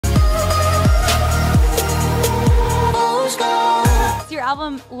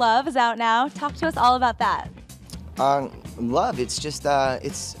album Love is out now. Talk to us all about that. Love, it's just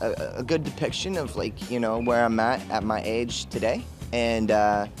it's a good depiction of, like, you know, where I'm at my age today, and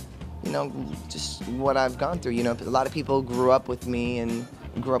you know, just what I've gone through. You know, a lot of people grew up with me and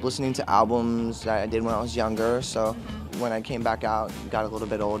grew up listening to albums that I did when I was younger, so when I came back out, got a little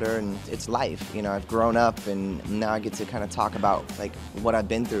bit older, and it's life. You know, I've grown up, and now I get to kind of talk about, like, what I've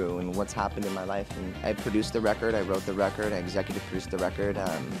been through and what's happened in my life. And I produced the record, I wrote the record, I executive produced the record,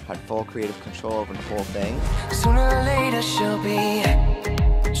 had full creative control over the whole thing. Sooner or later she'll be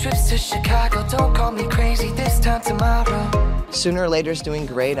trips to Chicago. Don't call me crazy this time tomorrow. Sooner or Later is doing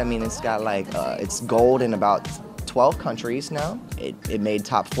great. I mean, it's got like it's gold in about 12 countries now. It made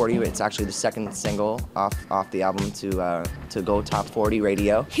top 40. It's actually the second single off the album to go top 40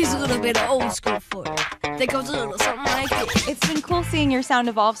 radio. He's a little bit old school for it. That goes a little something like this. It's been cool seeing your sound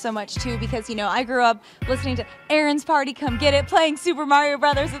evolve so much too, because, you know, I grew up listening to Aaron's Party, Come Get It, playing Super Mario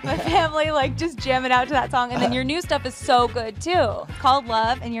Brothers with my family, like just jamming out to that song. And then your new stuff is so good too, called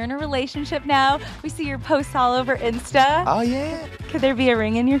Love, and you're in a relationship now. We see your posts all over Insta. Oh yeah. Could there be a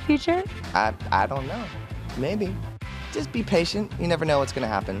ring in your future? I don't know. Maybe. Just be patient. You never know what's gonna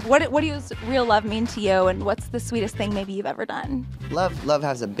happen. What does real love mean to you, and what's the sweetest thing maybe you've ever done? Love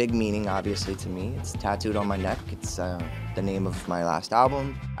has a big meaning, obviously, to me. It's tattooed on my neck. It's the name of my last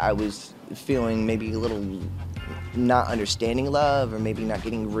album. I was feeling maybe a little not understanding love, or maybe not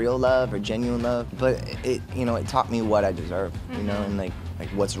getting real love or genuine love, but it taught me what I deserve, you know, and like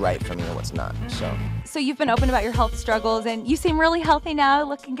what's right for me and what's not. So you've been open about your health struggles, and you seem really healthy now,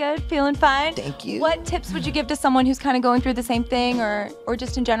 looking good, feeling fine. Thank you. What tips would you give to someone who's kind of going through the same thing, or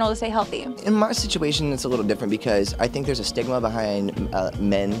just in general to stay healthy? In my situation, it's a little different because I think there's a stigma behind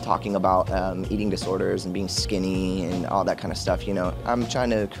men talking about eating disorders and being skinny and all that kind of stuff. You know, I'm trying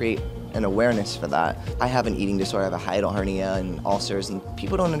to create an awareness for that. I have an eating disorder. I have a hiatal hernia and ulcers, and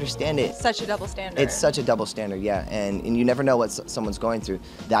people don't understand it. Such a double standard. It's such a double standard, yeah. And you never know what someone's going through.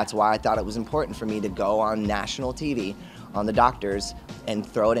 That's why I thought it was important for me to go on national TV, on the doctors, and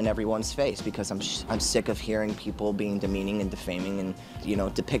throw it in everyone's face, because I'm sick of hearing people being demeaning and defaming and, you know,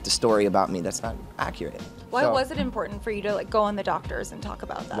 depict a story about me that's not accurate. Why was it important for you to, like, go on the doctors and talk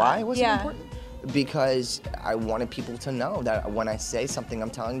about that? Why was it important? Because I wanted people to know that when I say something,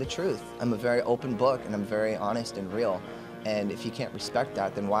 I'm telling the truth. I'm a very open book, and I'm very honest and real. And if you can't respect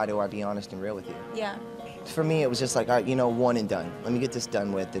that, then why do I be honest and real with you? Yeah. For me, it was just like, all right, you know, one and done. Let me get this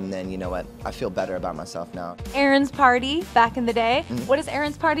done with, and then, you know what, I feel better about myself now. Aaron's Party, back in the day. What does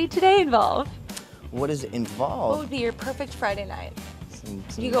Aaron's Party today involve? What does it involve? What would be your perfect Friday night? Some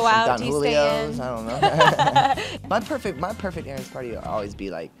You go out, Don do you stay Julio's, in? I don't know. my perfect Aaron's Party will always be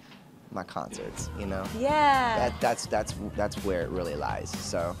like my concerts, you know? Yeah. That's where it really lies,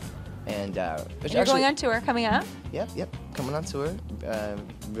 so. And you're going on tour coming up? Yep, coming on tour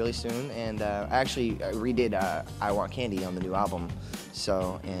really soon, and I actually redid I Want Candy on the new album,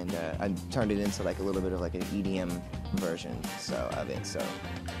 so, and I turned it into like a little bit of like an EDM version of it, so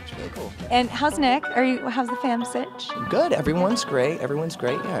it's really cool. And how's Nick? How's the fam sitch? Good, everyone's great,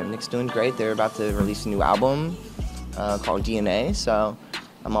 yeah, Nick's doing great. They're about to release a new album called DNA, so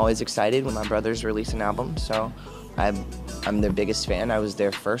I'm always excited when my brothers release an album, so I'm their biggest fan. I was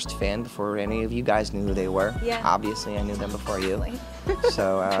their first fan before any of you guys knew who they were. Yeah. Obviously, I knew them before you.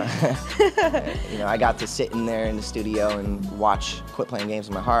 So, you know, I got to sit in there in the studio and watch Quit Playing Games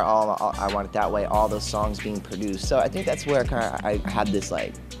with My Heart, all I Want It That Way, all those songs being produced. So I think that's where I had this,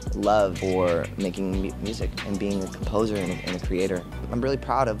 like, love for making music and being a composer and a creator. I'm really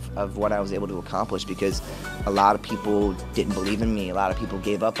proud of what I was able to accomplish, because a lot of people didn't believe in me, a lot of people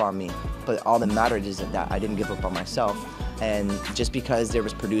gave up on me, but all that mattered is that I didn't give up on myself. And just because there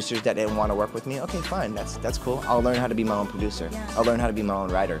was producers that didn't want to work with me, okay, fine, that's cool. I'll learn how to be my own producer. Yeah. I'll learn how to be my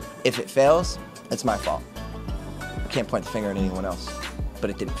own writer. If it fails, it's my fault. I can't point the finger at anyone else, but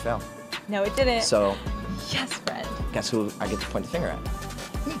it didn't fail. No, it didn't. So, yes, friend. guess who I get to point the finger at?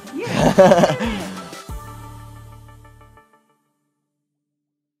 Yeah.